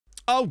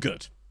Oh,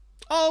 good.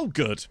 Oh,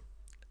 good.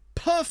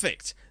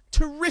 Perfect.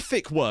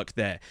 Terrific work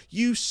there.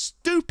 You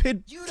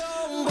stupid... You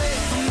don't wait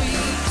for me,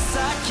 'cause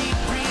I keep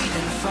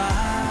breathing fire.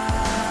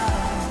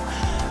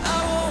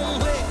 I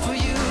won't wait for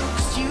you,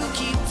 'cause you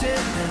keep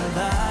telling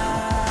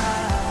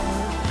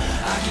lies.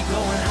 I keep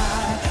going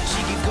high,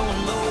 she keep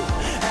going low.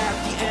 At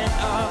the end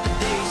of the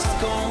day, she's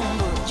gone.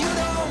 But you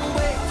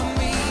don't wait for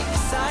me,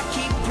 'cause I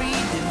keep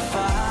breathing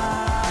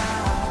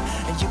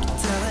fire. And you keep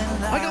telling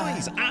lies. Hi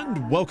guys,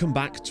 and welcome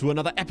back to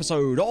another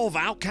episode of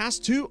Outcasts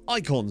to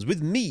Icons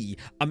with me,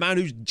 a man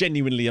who's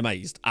genuinely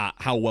amazed at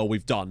how well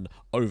we've done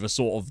over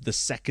sort of the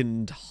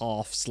second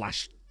half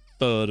 /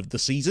 third of the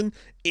season.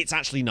 It's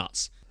actually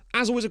nuts.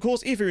 As always, of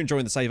course, if you're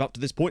enjoying the save up to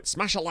this point,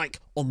 smash a like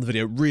on the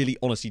video. Really,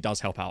 honestly does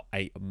help out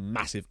a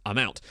massive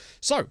amount.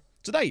 So,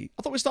 today,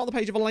 I thought we'd start the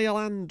page of a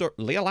Leandro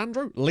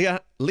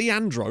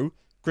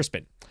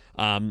Crespin,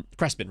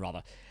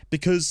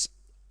 because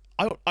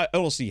I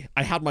honestly,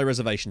 I had my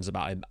reservations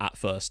about him at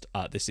first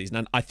this season,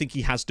 and I think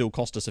he has still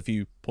cost us a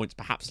few points,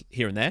 perhaps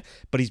here and there,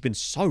 but he's been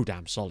so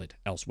damn solid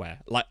elsewhere,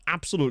 like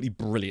absolutely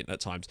brilliant at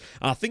times.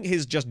 And I think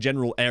his just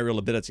general aerial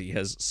ability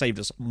has saved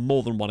us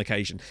more than one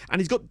occasion, and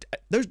he's got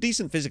those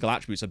decent physical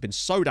attributes have been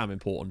so damn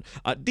important,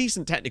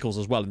 decent technicals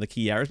as well in the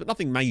key areas, but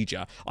nothing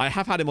major. I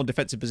have had him on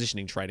defensive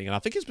positioning training, and I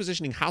think his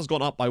positioning has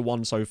gone up by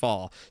 1 so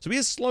far, so he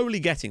is slowly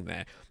getting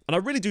there. And I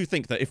really do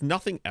think that if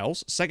nothing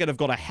else, Second have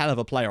got a hell of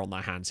a player on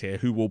their hands here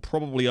who will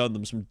probably earn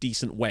them some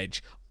decent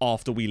wedge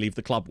after we leave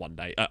the club one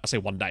day. I say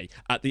one day,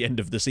 at the end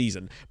of the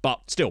season.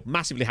 But still,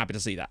 massively happy to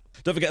see that.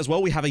 Don't forget as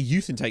well, we have a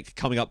youth intake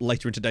coming up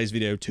later in today's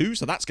video too,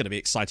 so that's going to be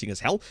exciting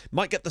as hell.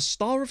 Might get the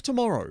star of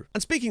tomorrow.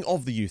 And speaking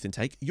of the youth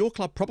intake, your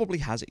club probably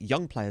has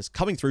young players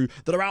coming through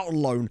that are out on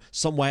loan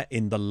somewhere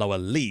in the lower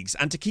leagues.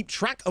 And to keep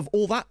track of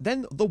all that,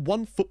 then the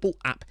OneFootball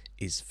app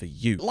is for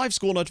you. Live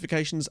score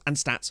notifications and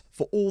stats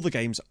for all the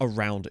games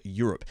around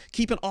Europe.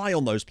 Keep an eye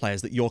on those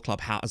players that your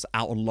club has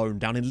out on loan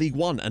down in League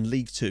 1 and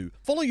League 2.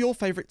 Follow your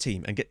favourite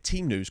team and get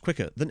team news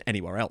quicker than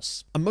anywhere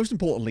else. And most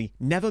importantly,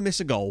 never miss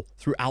a goal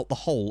throughout the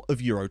whole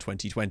of Euro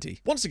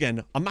 2020. Once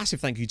again, a massive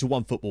thank you to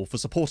OneFootball for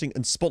supporting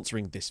and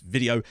sponsoring this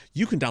video.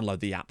 You can download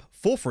the app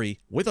for free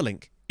with a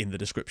link in the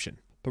description.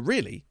 But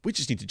really, we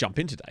just need to jump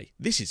in today.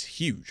 This is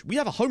huge. We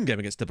have a home game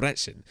against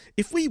Debrecen.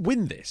 If we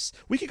win this,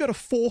 we could go to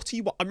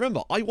 41. I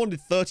remember, I wanted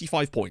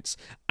 35 points.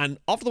 And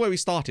after the way we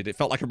started, it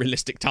felt like a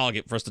realistic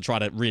target for us to try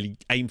to really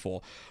aim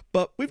for.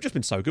 But we've just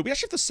been so good. We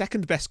actually have the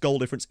second best goal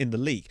difference in the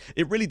league.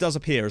 It really does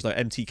appear as though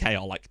MTK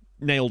are like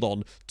nailed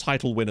on,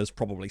 title winners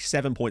probably,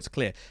 7 points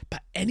clear.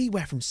 But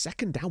anywhere from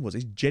second downwards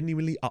is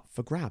genuinely up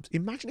for grabs.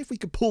 Imagine if we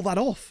could pull that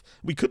off.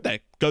 We could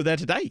go there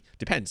today.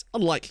 Depends.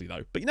 Unlikely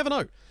though, but you never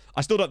know. I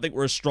still don't think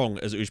we're as strong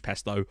as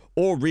Outcasts though,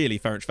 or really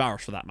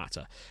Ferencváros for that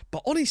matter.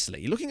 But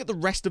honestly, looking at the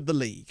rest of the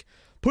league,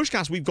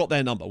 Puskás, we've got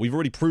their number. We've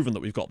already proven that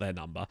we've got their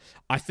number.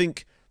 I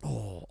think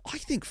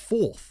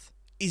fourth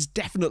is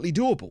definitely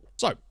doable.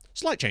 So,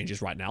 slight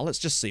changes right now. Let's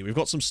just see. We've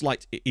got some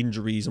slight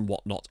injuries and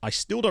whatnot. I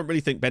still don't really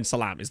think Ben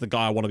Salam is the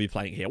guy I want to be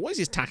playing here. What is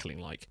his tackling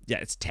like? Yeah,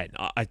 it's 10.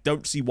 I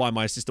don't see why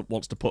my assistant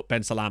wants to put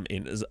Ben Salam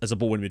in as a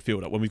ball-winning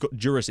midfielder when we've got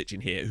Jurisic in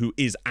here, who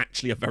is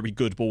actually a very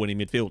good ball-winning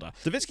midfielder.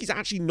 Savitsky's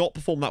actually not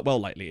performed that well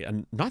lately,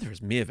 and neither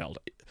has Meerveld.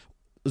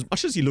 As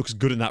much as he looks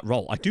good in that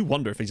role, I do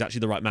wonder if he's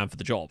actually the right man for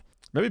the job.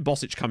 Maybe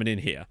Bosic coming in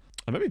here.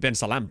 And maybe Ben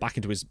Salam back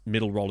into his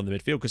middle role in the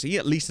midfield, because he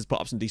at least has put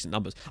up some decent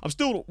numbers. I'm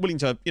still willing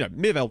to,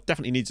 Meerveld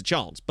definitely needs a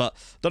chance, but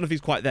don't know if he's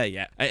quite there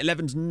yet.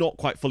 11's not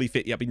quite fully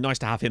fit yet. It'd be nice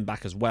to have him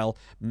back as well.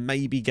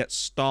 Maybe get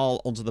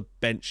Stahl onto the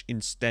bench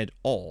instead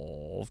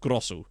of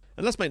Grossu.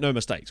 And let's make no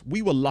mistakes.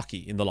 We were lucky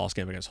in the last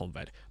game against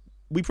Honved.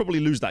 We probably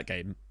lose that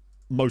game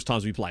most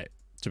times we play it.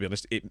 To be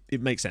honest,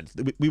 it makes sense.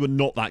 We were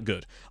not that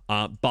good.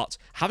 But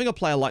having a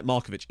player like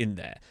Markovic in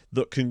there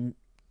that can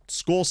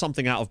score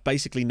something out of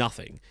basically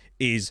nothing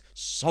is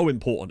so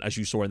important, as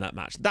you saw in that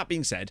match. That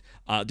being said,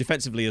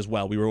 defensively as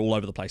well, we were all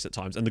over the place at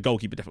times, and the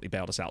goalkeeper definitely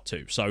bailed us out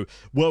too. So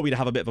were we to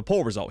have a bit of a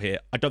poor result here,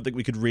 I don't think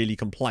we could really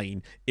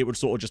complain. It would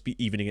sort of just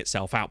be evening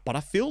itself out, but I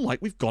feel like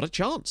we've got a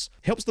chance.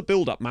 Helps the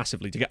build-up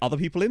massively to get other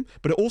people in,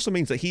 but it also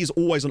means that he's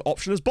always an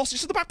option as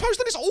Bosic to the back post,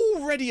 and it's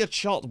already a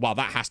chance. Wow,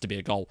 that has to be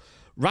a goal.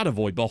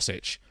 Radovoy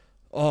Bosic.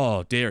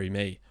 Oh, dearie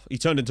me. He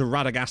turned into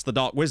Radagast the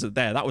Dark Wizard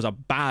there. That was a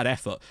bad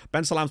effort.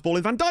 Ben Salam's ball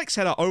in. Van Dijk's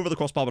header over the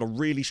crossbar, but a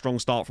really strong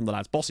start from the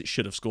lads. Bosic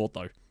should have scored,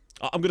 though.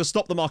 I'm going to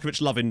stop the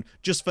Markovic loving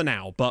just for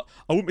now, but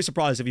I wouldn't be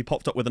surprised if he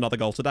popped up with another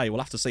goal today. We'll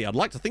have to see. I'd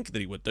like to think that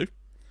he would do.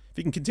 If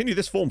he can continue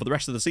this form for the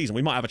rest of the season,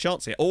 we might have a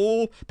chance here.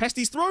 Oh,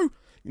 Pesty's through.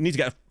 You need to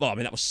get a... Oh, I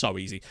mean, that was so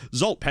easy.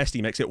 Zolt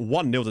Pesty makes it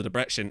 1-0 to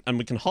Debrecen, and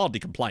we can hardly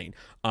complain.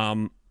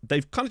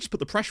 They've kind of just put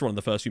the pressure on in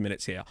the first few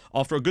minutes here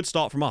after a good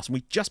start from us, and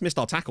we just missed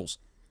our tackles.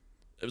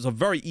 It was a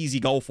very easy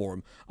goal for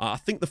him. I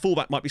think the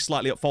fullback might be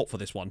slightly at fault for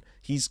this one.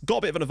 He's got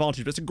a bit of an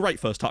advantage, but it's a great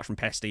first touch from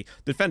Pesty.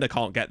 The defender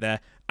can't get there.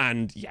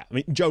 And yeah, I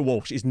mean, Joe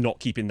Walsh is not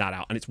keeping that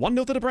out. And it's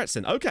 1-0 to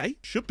Debrecen. Okay.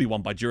 Should be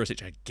won by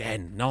Jurisic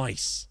again.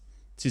 Nice.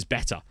 This is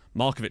better.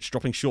 Markovic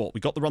dropping short. We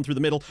got the run through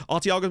the middle.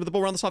 Arteaga with the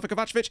ball around the side for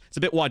Kovacevic. It's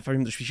a bit wide for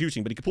him to be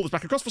shooting, but he could pull this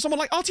back across for someone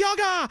like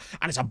Arteaga.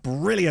 And it's a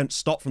brilliant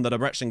stop from the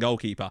Debrecen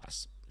goalkeeper.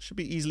 should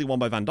be easily won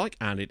by Van Dijk,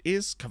 and it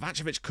is.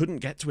 Kovacevic couldn't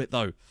get to it,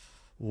 though.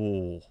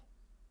 Oh.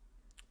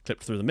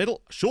 Clipped through the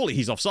middle. Surely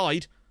he's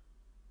offside.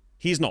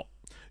 He's not.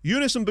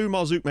 Yunus and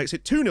Marzouk makes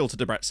it 2-0 to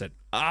Debrecen.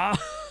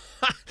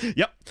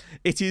 Yep.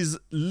 It is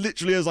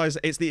literally, as I said,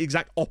 it's the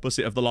exact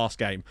opposite of the last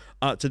game.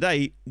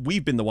 Today,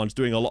 we've been the ones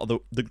doing a lot of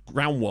the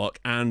groundwork,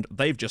 and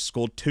they've just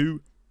scored 2.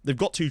 They've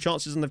got 2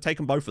 chances, and they've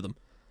taken both of them.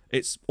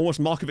 It's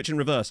almost Markovic in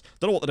reverse.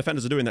 Don't know what the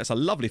defenders are doing. That's a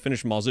lovely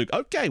finish from Marzouk.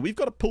 Okay, we've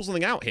got to pull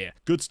something out here.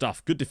 Good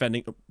stuff. Good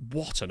defending.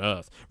 What on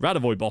earth?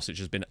 Radovoy Bosic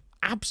has been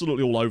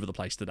absolutely all over the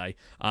place today.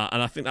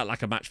 And I think that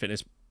lack of match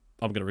fitness,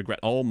 I'm going to regret.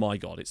 Oh my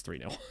God, it's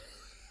 3-0.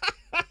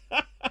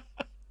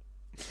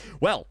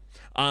 Well,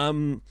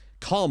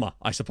 karma,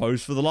 I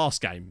suppose, for the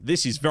last game.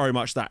 This is very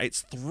much that.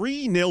 It's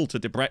 3-0 to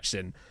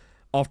Debrecen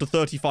after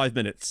 35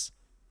 minutes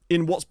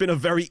in what's been a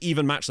very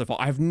even match so far.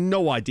 I have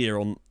no idea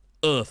on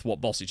earth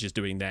what Bosic is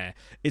doing there.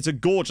 It's a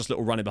gorgeous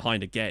little run in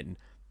behind again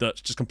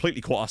that's just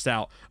completely caught us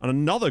out. And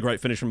another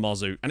great finish from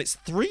Marzouk. And it's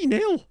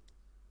 3-0.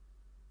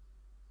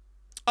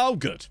 Oh,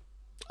 good.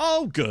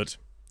 Oh, good.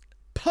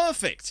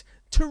 Perfect.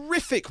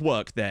 Terrific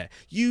work there.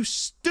 You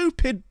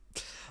stupid...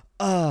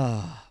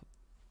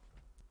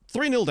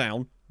 3-0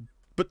 down,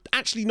 but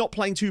actually not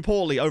playing too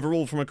poorly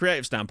overall from a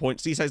creative standpoint.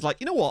 So he says, like,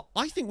 you know what?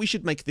 I think we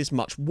should make this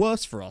much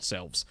worse for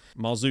ourselves.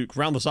 Marzouk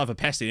round the side for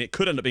Pestin. It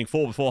could end up being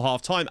 4 before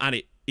half-time, and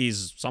it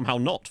is somehow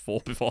not 4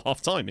 before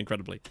half-time,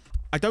 incredibly.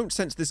 I don't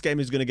sense this game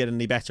is going to get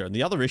any better. And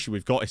the other issue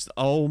we've got is,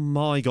 oh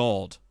my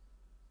God.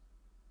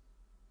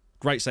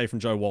 Great save from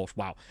Joe Walsh.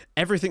 Wow.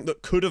 Everything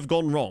that could have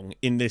gone wrong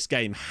in this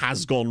game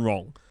has gone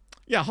wrong.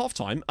 Yeah,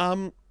 half-time.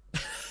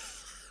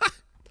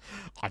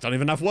 I don't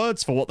even have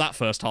words for what that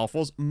first half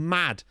was.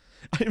 Mad.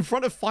 In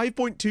front of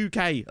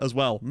 5.2k as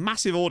well.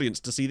 Massive audience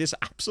to see this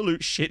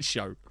absolute shit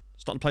show.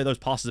 Starting to play those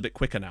passes a bit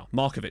quicker now.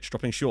 Markovic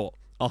dropping short.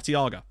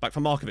 Arteaga, back for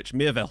Markovic.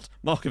 Meerveld,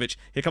 Markovic,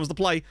 here comes the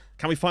play.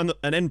 Can we find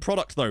an end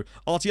product, though?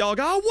 Arteaga,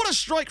 oh, what a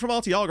strike from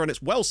Arteaga, and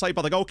it's well saved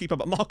by the goalkeeper,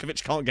 but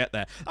Markovic can't get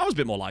there. That was a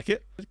bit more like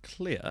it.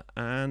 Clear,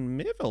 and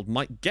Meerveld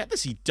might get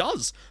this. He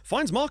does.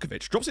 Finds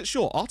Markovic, drops it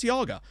short.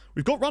 Arteaga,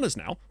 we've got runners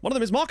now. One of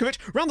them is Markovic.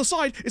 Round the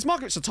side, it's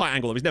Markovic. It's a tight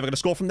angle, though. He's never going to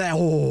score from there.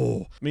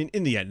 Oh, I mean,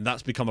 in the end,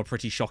 that's become a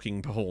pretty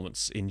shocking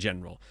performance in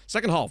general.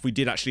 Second half, we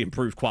did actually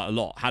improve quite a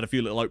lot. Had a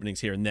few little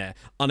openings here and there,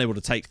 unable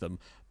to take them,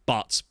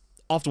 but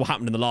after what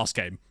happened in the last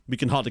game, we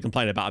can hardly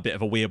complain about a bit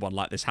of a weird one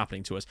like this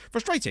happening to us.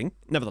 Frustrating,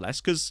 nevertheless,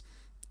 because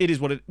it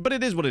is what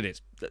it is,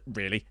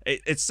 really.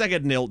 It's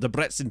Szeged 0,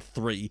 Debrecen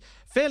 3.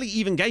 Fairly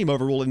even game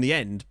overall in the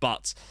end,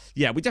 but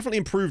yeah, we definitely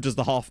improved as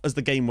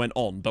the game went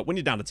on, but when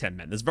you're down to 10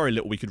 men, there's very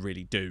little we could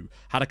really do.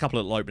 Had a couple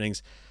of little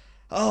openings.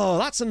 Oh,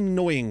 that's an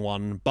annoying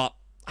one, but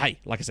hey,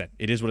 like I said,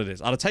 it is what it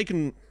is. I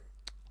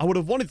would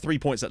have wanted 3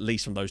 points at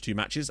least from those 2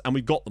 matches, and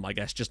we've got them, I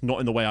guess, just not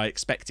in the way I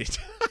expected.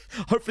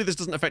 Hopefully this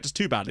doesn't affect us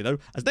too badly, though,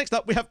 as next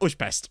up we have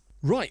Újpest.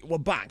 Right, we're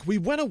back. We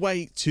went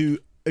away to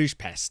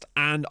Újpest,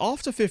 and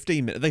after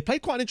 15 minutes, they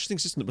played quite an interesting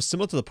system that was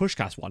similar to the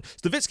Puskás one.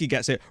 Stavitsky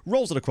gets it,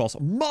 rolls it across.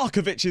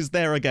 Markovic is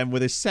there again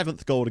with his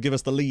 7th goal to give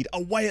us the lead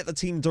away at the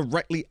team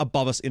directly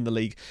above us in the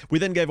league. We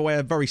then gave away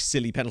a very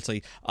silly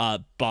penalty,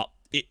 but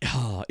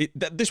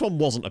this one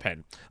wasn't a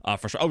pen. Oh,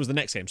 it was the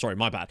next game. Sorry,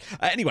 my bad.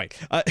 Anyway,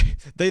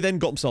 they then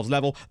got themselves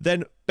level.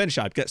 Then Ben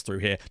Shaib gets through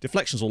here.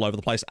 Deflections all over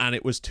the place. And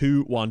it was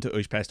 2-1 to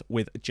Újpest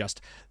with just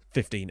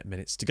 15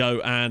 minutes to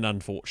go. And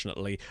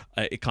unfortunately,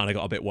 it kind of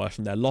got a bit worse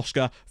from there.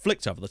 Loska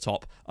flicked over the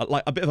top.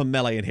 Like a bit of a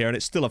melee in here. And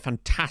it's still a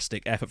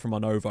fantastic effort from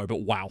Arnovo.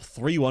 But wow,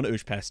 3-1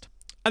 Újpest.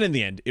 And in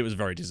the end, it was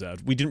very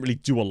deserved. We didn't really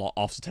do a lot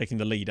after taking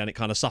the lead. And it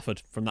kind of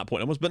suffered from that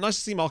point onwards. But nice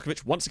to see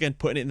Markovic once again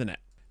putting it in the net.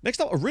 Next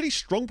up, a really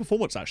strong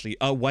performance, actually,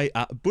 away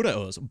at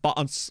Budaörs, but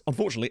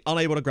unfortunately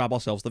unable to grab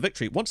ourselves the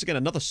victory. Once again,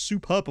 another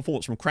superb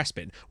performance from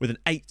Crespin with an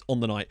 8 on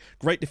the night.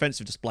 Great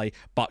defensive display,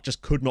 but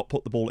just could not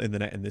put the ball in the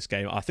net in this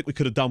game. I think we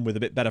could have done with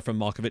a bit better from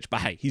Markovic, but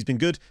hey, he's been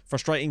good,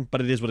 frustrating,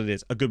 but it is what it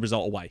is. A good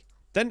result away.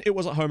 Then it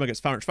was at home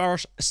against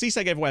Ferencváros.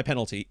 Cisse gave away a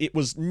penalty. It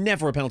was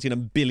never a penalty in a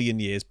billion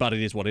years, but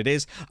it is what it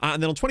is.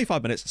 And then on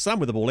 25 minutes, Sam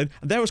with the ball in,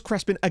 and there was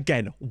Crespin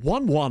again.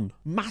 1-1.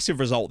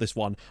 Massive result, this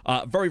one.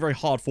 Very, very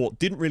hard fought.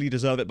 Didn't really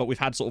deserve it, but we've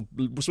had sort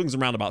of swings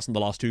and roundabouts in the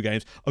last 2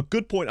 games. A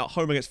good point at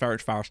home against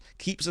Ferencváros.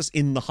 Keeps us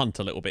in the hunt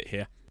a little bit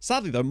here.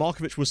 Sadly, though,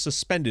 Markovic was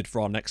suspended for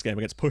our next game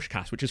against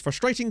Puskás, which is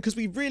frustrating because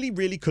we really,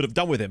 really could have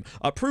done with him.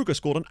 Pruga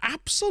scored an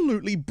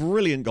absolutely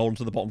brilliant goal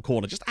into the bottom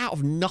corner, just out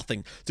of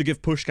nothing, to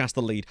give Puskás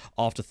the lead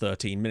after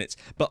 13 minutes.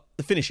 But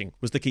the finishing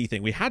was the key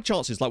thing. We had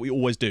chances like we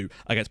always do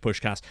against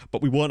Puskás,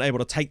 but we weren't able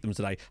to take them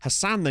today.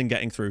 Hassan then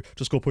getting through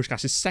to score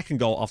Puskás' 2nd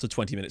goal after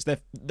 20 minutes.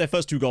 Their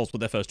first 2 goals were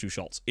their first 2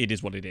 shots. It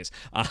is what it is.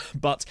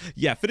 But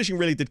yeah, finishing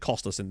really did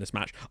cost us in this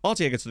match.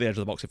 Arteaga to the edge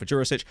of the box here for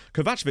Jurisic.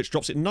 Kovacevic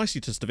drops it nicely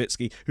to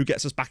Stavitsky, who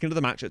gets us back into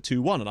the match at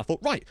 2-1, and I thought,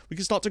 right, we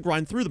can start to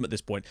grind through them at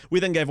this point. We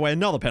then gave away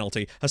another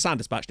penalty. Hassan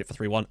dispatched it for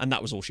 3-1, and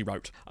that was all she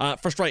wrote.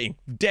 Frustrating.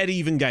 Dead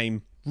even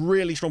game.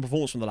 Really strong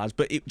performance from the lads,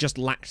 but it just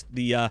lacked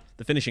the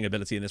finishing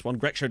ability in this one.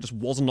 Greksho just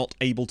was not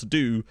able to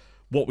do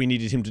what we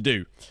needed him to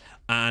do.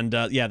 And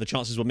yeah, the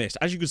chances were missed.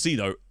 As you can see,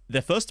 though,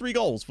 their first 3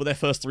 goals were their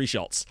first 3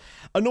 shots.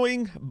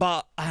 Annoying,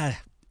 but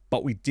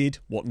but we did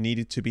what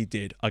needed to be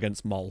did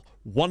against Mull.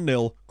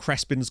 1-0,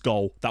 Crespin's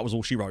goal. That was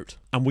all she wrote.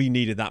 And we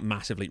needed that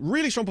massively.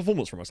 Really strong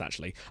performance from us,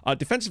 actually.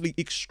 Defensively,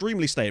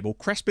 extremely stable.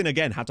 Crespin,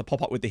 again, had to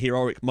pop up with the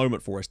heroic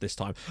moment for us this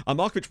time.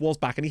 Markovic was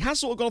back, and he has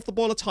sort of gone off the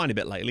boil a tiny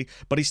bit lately,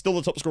 but he's still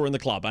the top scorer in the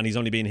club, and he's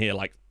only been here,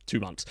 like, 2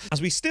 months.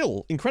 As we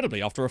still,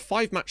 incredibly, after a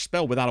 5-match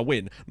spell without a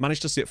win,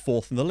 managed to sit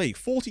 4th in the league.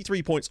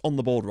 43 points on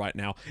the board right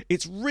now.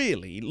 It's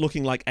really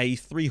looking like a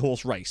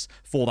 3-horse race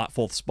for that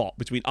 4th spot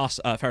between us,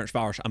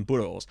 Ferencváros and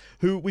Burgos,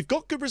 who we've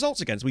got good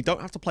results against. We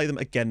don't have to play them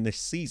again this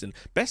season.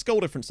 Best goal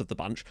difference of the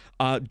bunch.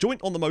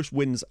 Joint on the most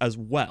wins as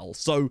well.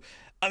 So,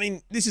 I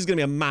mean, this is going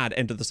to be a mad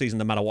end of the season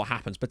no matter what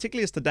happens,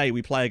 particularly as today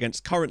we play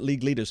against current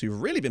league leaders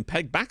who've really been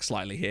pegged back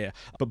slightly here.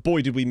 But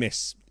boy, did we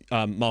miss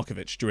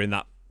Markovic during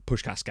that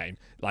Puskás game.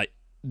 Like,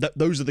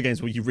 those are the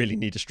games where you really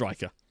need a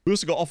striker. We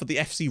also got offered the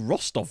FC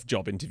Rostov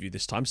job interview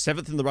this time,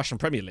 7th in the Russian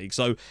Premier League.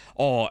 So,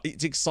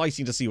 it's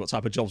exciting to see what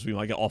type of jobs we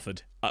might get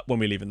offered when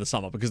we leave in the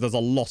summer, because there's a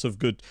lot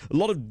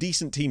of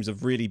decent teams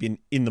have really been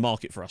in the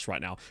market for us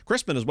right now.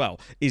 Crespin as well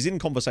is in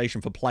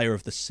conversation for player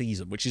of the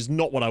season, which is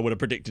not what I would have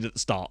predicted at the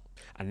start.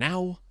 And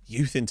now,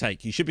 youth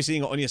intake. You should be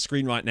seeing it on your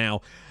screen right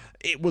now.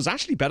 It was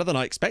actually better than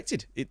I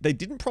expected. They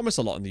didn't promise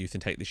a lot in the youth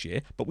intake this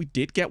year, but we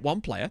did get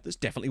one player that's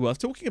definitely worth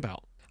talking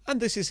about. And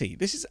this is he.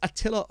 This is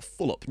Attila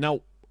Fulop.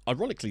 Now,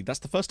 ironically, that's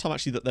the first time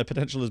actually that their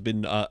potential has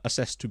been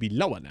assessed to be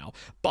lower now.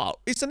 But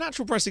it's a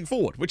natural pressing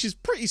forward, which is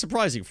pretty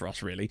surprising for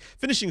us, really.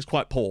 Finishing's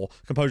quite poor,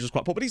 composure's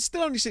quite poor, but he's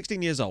still only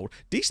 16 years old.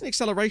 Decent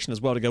acceleration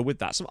as well to go with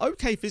that. Some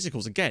okay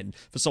physicals, again,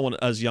 for someone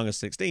as young as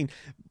 16.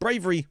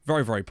 Bravery,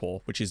 very, very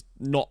poor, which is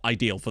not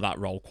ideal for that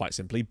role, quite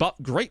simply.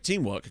 But great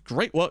teamwork,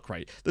 great work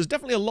rate. There's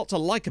definitely a lot to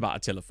like about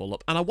Attila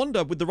Fulop, and I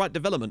wonder, with the right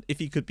development, if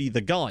he could be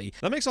the guy.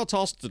 That makes our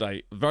task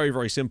today very,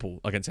 very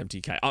simple against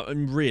MTK.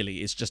 And really,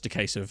 it's just a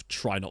case of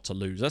try not to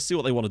lose. Let's see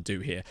what they want to do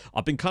here.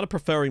 I've been kind of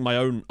preferring my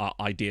own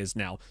ideas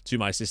now to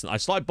my assistant. I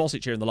started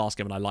Bosic here in the last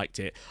game and I liked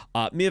it.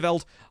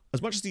 Meerveld,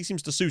 as much as he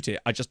seems to suit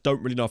it, I just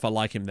don't really know if I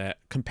like him there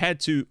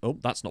compared to... Oh,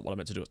 that's not what I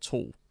meant to do at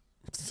all.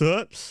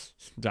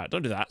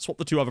 Don't do that. Swap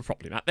the two over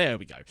properly, Matt. There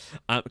we go.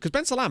 Because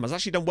Ben Salam has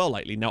actually done well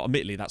lately. Now,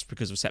 admittedly, that's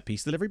because of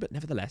set-piece delivery, but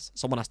nevertheless,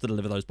 someone has to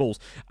deliver those balls.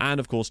 And,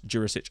 of course,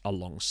 Jurisic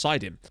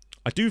alongside him.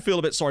 I do feel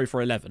a bit sorry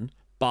for 11,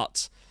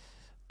 but,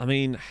 I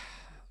mean...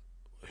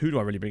 Who do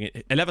I really bring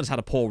in? 11's had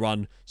a poor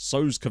run.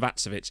 So's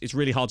Kovacevic. It's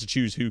really hard to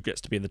choose who gets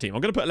to be in the team.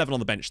 I'm going to put 11 on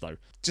the bench, though.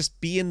 Just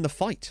be in the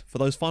fight for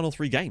those final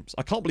 3 games.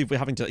 I can't believe we're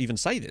having to even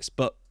say this,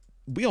 but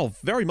we are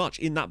very much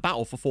in that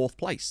battle for 4th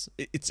place.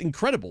 It's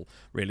incredible,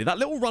 really. That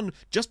little run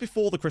just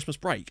before the Christmas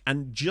break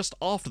and just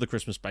after the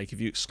Christmas break, if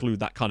you exclude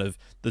that kind of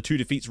the 2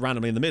 defeats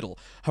randomly in the middle,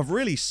 have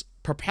really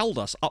propelled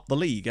us up the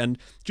league. And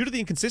due to the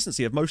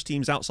inconsistency of most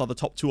teams outside the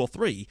top 2 or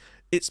 3,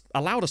 it's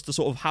allowed us to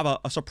sort of have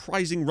a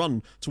surprising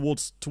run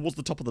towards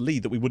the top of the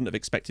league that we wouldn't have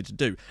expected to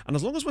do. And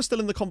as long as we're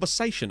still in the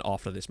conversation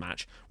after this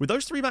match, with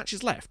those 3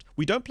 matches left,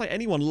 we don't play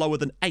anyone lower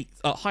than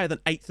 8th, higher than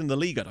 8th in the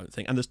league, I don't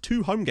think. And there's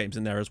 2 home games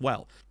in there as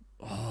well.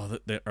 Oh,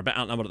 they're a bit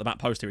outnumbered at the back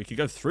post here. He could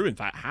go through, in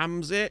fact.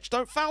 Hamzic,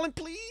 don't foul him,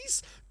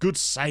 please. Good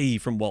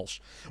save from Walsh.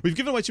 We've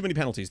given away too many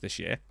penalties this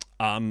year.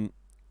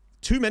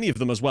 Too many of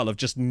them as well have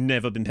just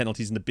never been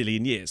penalties in a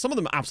billion years. Some of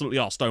them absolutely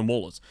are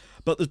stonewallers,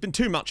 but there's been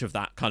too much of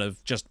that kind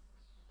of just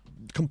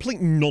complete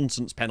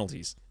nonsense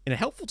penalties. In a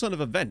helpful turn of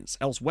events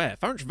elsewhere,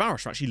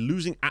 Ferencváros are actually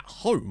losing at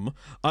home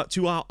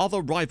to our other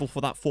rival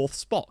for that 4th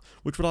spot,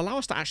 which would allow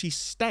us to actually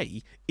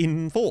stay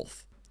in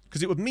 4th.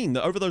 Because it would mean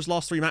that over those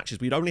last 3 matches,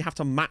 we'd only have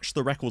to match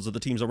the records of the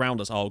teams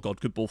around us. Oh, God,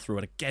 good ball through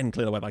and again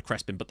cleared away by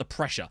Crespin. But the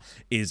pressure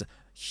is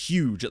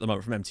huge at the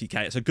moment from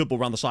MTK. It's a good ball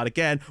round the side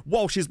again.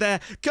 Walsh is there.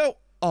 Go.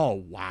 Oh,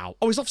 wow.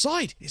 Oh, he's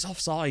offside. He's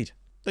offside.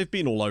 They've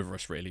been all over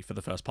us, really, for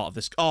the first part of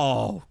this.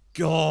 Oh,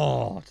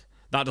 God.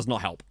 That does not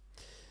help.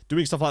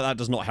 Doing stuff like that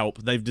does not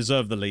help. They've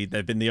deserved the lead.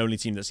 They've been the only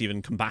team that's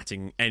even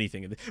combating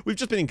anything. We've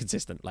just been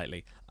inconsistent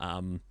lately.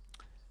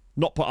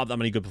 Not put up that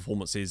many good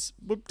performances.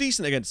 We're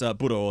decent against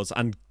Burgos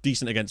and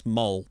decent against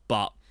Mull,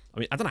 but I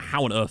mean, I don't know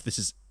how on earth this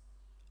is...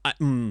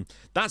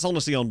 that's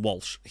honestly on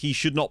Walsh. He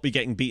should not be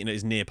getting beaten at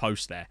his near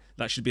post there.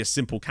 That should be a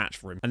simple catch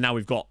for him. And now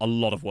we've got a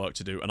lot of work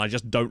to do, and I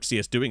just don't see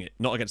us doing it.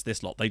 Not against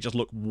this lot. They just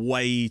look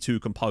way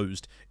too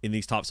composed in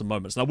these types of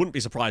moments. And I wouldn't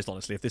be surprised,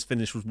 honestly, if this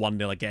finish was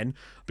 1-0 again,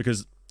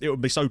 because it would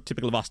be so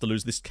typical of us to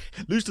lose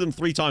to them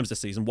 3 times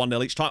this season,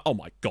 1-0 each time. Oh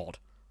my God.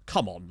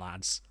 Come on,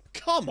 lads.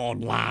 Come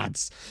on,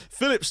 lads.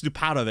 Filip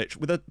Stuparovic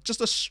with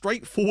just a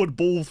straightforward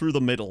ball through the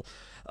middle.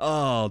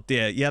 Oh,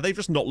 dear. Yeah, they've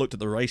just not looked at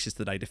the races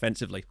today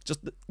defensively. Just,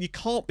 you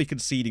can't be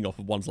conceding off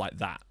of ones like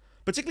that.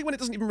 Particularly when it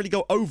doesn't even really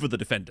go over the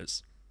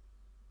defenders.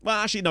 Well,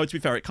 actually, no, to be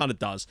fair, it kind of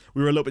does.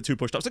 We were a little bit too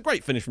pushed up. It's a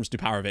great finish from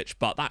Stuparovic,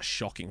 but that's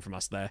shocking from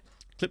us there.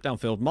 Clip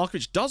downfield.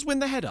 Markovic does win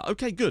the header.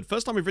 Okay, good.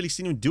 First time we've really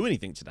seen him do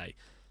anything today.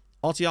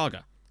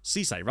 Artiaga.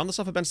 Cisse, run the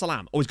stuff for Ben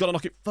Salam. Oh, he's got to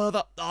knock it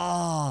further.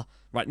 Ah.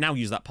 Right, now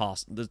use that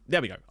pass.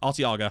 There we go.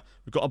 Artiaga.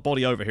 We've got a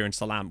body over here in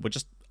Salam. We're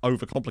just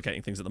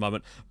overcomplicating things at the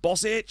moment.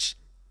 Bosic.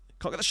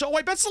 Can't get the shot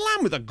away. Ben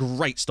Salam with a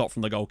great stop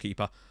from the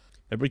goalkeeper.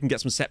 Maybe we can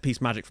get some set-piece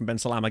magic from Ben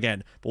Salam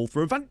again. Ball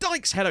through Van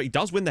Dijk's header. He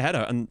does win the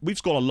header, and we've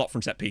scored a lot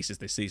from set-pieces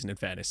this season, in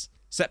fairness.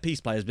 Set-piece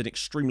play has been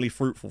extremely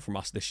fruitful from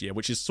us this year,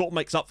 which is sort of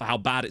makes up for how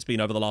bad it's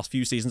been over the last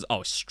few seasons.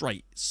 Oh, it's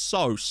straight.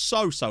 So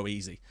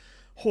easy.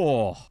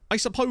 Oh, I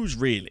suppose,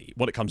 really,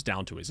 what it comes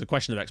down to is a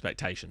question of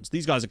expectations.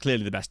 These guys are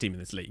clearly the best team in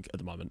this league at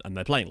the moment, and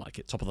they're playing like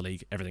it. Top of the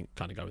league, everything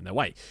kind of going their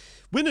way.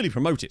 We're nearly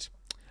promoted.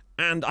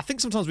 And I think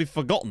sometimes we've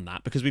forgotten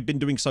that because we've been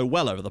doing so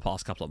well over the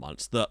past couple of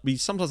months that we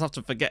sometimes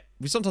forget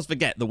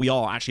that we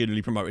are actually a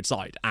newly promoted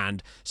side,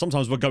 and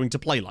sometimes we're going to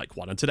play like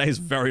one, and today is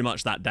very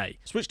much that day.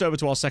 Switched over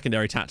to our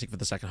secondary tactic for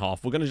the second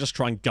half. We're going to just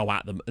try and go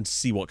at them and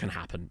see what can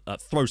happen.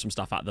 Throw some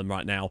stuff at them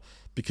right now,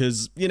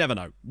 because you never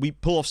know. We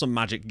pull off some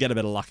magic, get a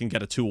bit of luck, and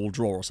get a 2-all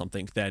draw or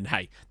something, then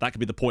hey, that could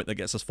be the point that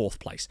gets us 4th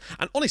place.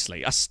 And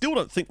honestly, I still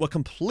don't think we're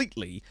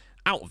completely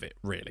out of it,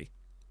 really.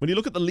 When you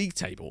look at the league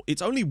table,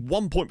 it's only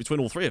 1 point between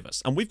all 3 of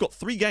us, and we've got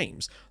 3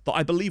 games that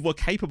I believe we're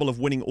capable of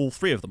winning all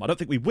 3 of them. I don't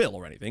think we will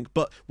or anything,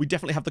 but we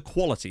definitely have the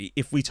quality,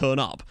 if we turn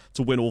up,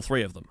 to win all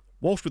 3 of them.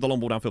 Walsh with the long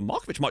ball downfield.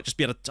 Markovic might just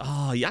be able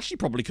to... he actually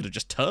probably could have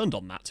just turned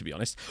on that, to be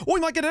honest. Or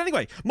he might get it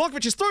anyway.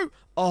 Markovic is through.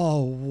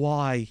 Oh,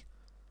 why?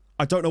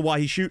 I don't know why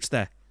he shoots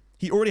there.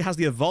 He already has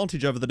the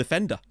advantage over the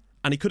defender,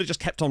 and he could have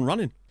just kept on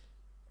running.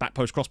 Back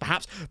post cross,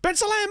 perhaps. Ben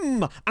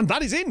Salam! And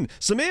that is in.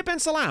 Samir Ben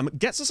Salam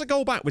gets us a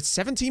goal back with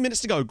 17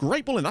 minutes to go.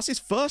 Great ball in. That's his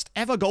first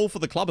ever goal for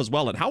the club as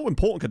well. And how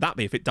important could that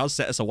be if it does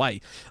set us away?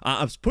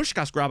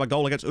 Pushkas grab a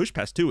goal against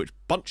Outcasts too, which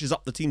bunches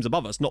up the teams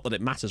above us. Not that it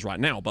matters right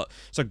now, but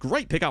it's a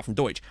great pick out from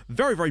Deutsch.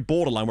 Very, very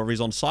borderline whether he's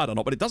onside or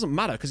not, but it doesn't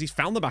matter because he's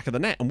found the back of the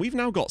net. And we've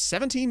now got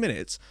 17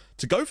 minutes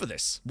to go for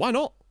this. Why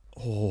not?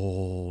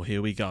 Oh,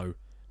 here we go.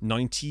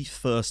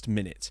 91st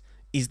minute.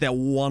 Is there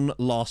one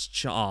last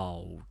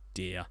chance?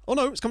 Dear. Oh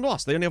no, it's come to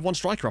us. They only have 1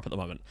 striker up at the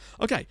moment.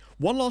 Okay,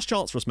 one last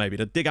chance for us maybe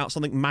to dig out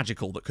something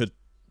magical that could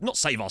not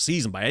save our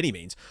season by any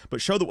means,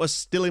 but show that we're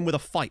still in with a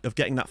fight of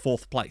getting that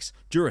 4th place.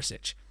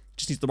 Jurisic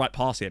just needs the right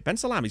pass here. Ben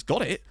Salam, he's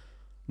got it.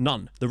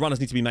 None. The runners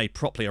need to be made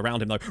properly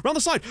around him though. Round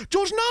the side,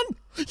 George Nunn!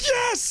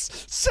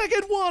 Yes!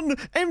 Second one!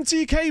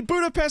 MTK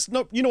Budapest.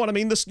 No, you know what I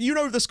mean. You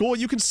know the score.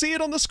 You can see it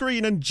on the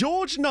screen. And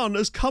George Nunn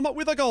has come up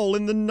with a goal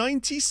in the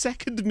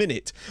 92nd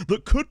minute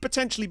that could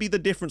potentially be the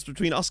difference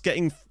between us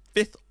getting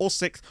 5th or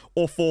 6th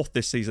or 4th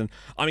this season.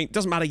 I mean, it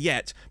doesn't matter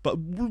yet, but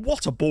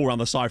what a ball around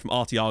the side from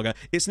Arteaga.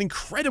 It's an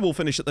incredible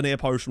finish at the near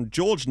post from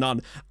George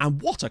Nunn,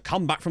 and what a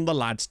comeback from the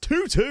lads.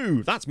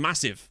 2-2. That's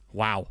massive.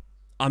 Wow.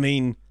 I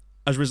mean,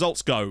 as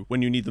results go,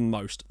 when you need them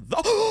most.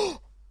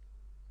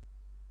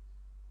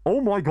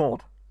 Oh my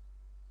God.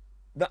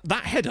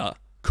 That header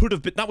could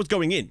have been... That was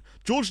going in.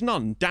 George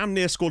Nunn damn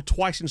near scored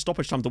twice in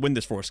stoppage time to win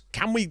this for us.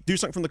 Can we do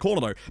something from the corner,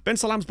 though? Ben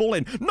Salam's ball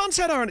in. Nunn's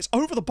header, and it's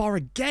over the bar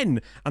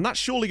again. And that's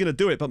surely going to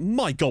do it, but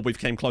my God, we've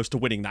came close to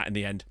winning that in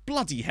the end.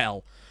 Bloody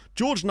hell.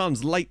 George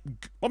Nunn's late...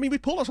 I mean, we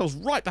pulled ourselves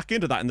right back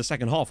into that in the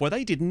second half, where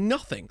they did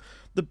nothing.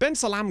 The Ben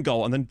Salam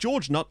goal, and then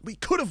George Nunn... We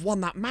could have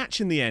won that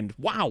match in the end.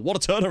 Wow, what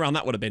a turnaround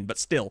that would have been. But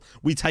still,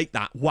 we take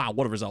that. Wow,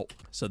 what a result.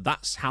 So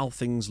that's how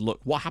things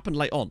look. What happened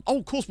late on? Oh,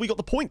 of course, we got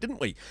the point,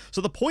 didn't we?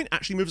 So the point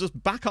actually moves us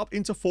back up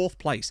into 4th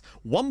place.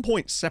 1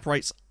 point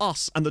separates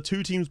us and the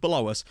 2 teams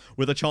below us,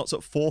 with a chance at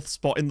 4th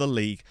spot in the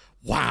league.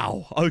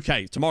 Wow.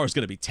 Okay, tomorrow's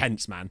going to be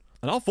tense, man.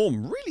 And our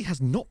form really has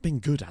not been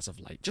good as of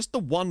late. Just the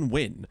 1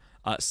 win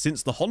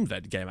since the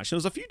Honved game, actually.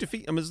 There's a few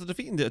defeats. I mean, there's a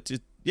defeat in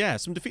there,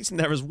 some defeats in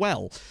there as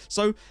well.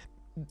 So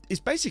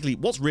it's basically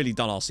what's really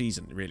done our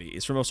season, really,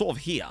 is from a sort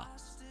of here,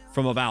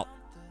 from about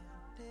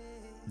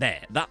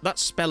there. That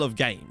spell of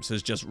games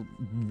has just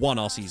won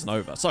our season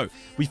over. So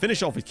we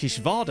finish off with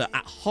Kishvarda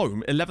at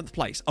home, 11th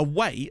place,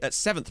 away at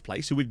 7th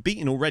place, who we've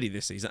beaten already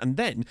this season, and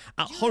then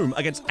at home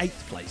against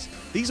 8th place.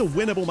 These are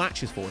winnable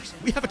matches for us.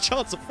 We have a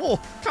chance at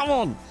 4th. Come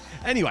on.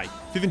 Anyway,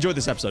 if you've enjoyed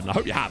this episode, and I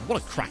hope you have,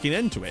 what a cracking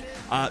end to it.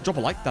 Drop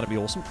a like, that'd be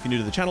awesome. If you're new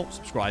to the channel,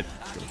 subscribe.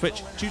 Go to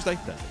Twitch, Tuesday,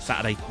 Thursday,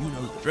 Saturday. You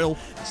know the drill.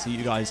 I'll see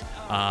you guys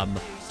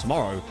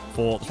tomorrow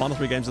for the final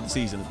 3 games of the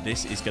season.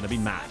 This is going to be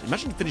mad.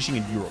 Imagine finishing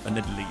in Europe and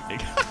then leaving.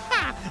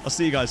 I'll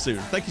see you guys soon.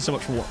 Thank you so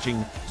much for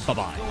watching.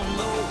 Bye-bye.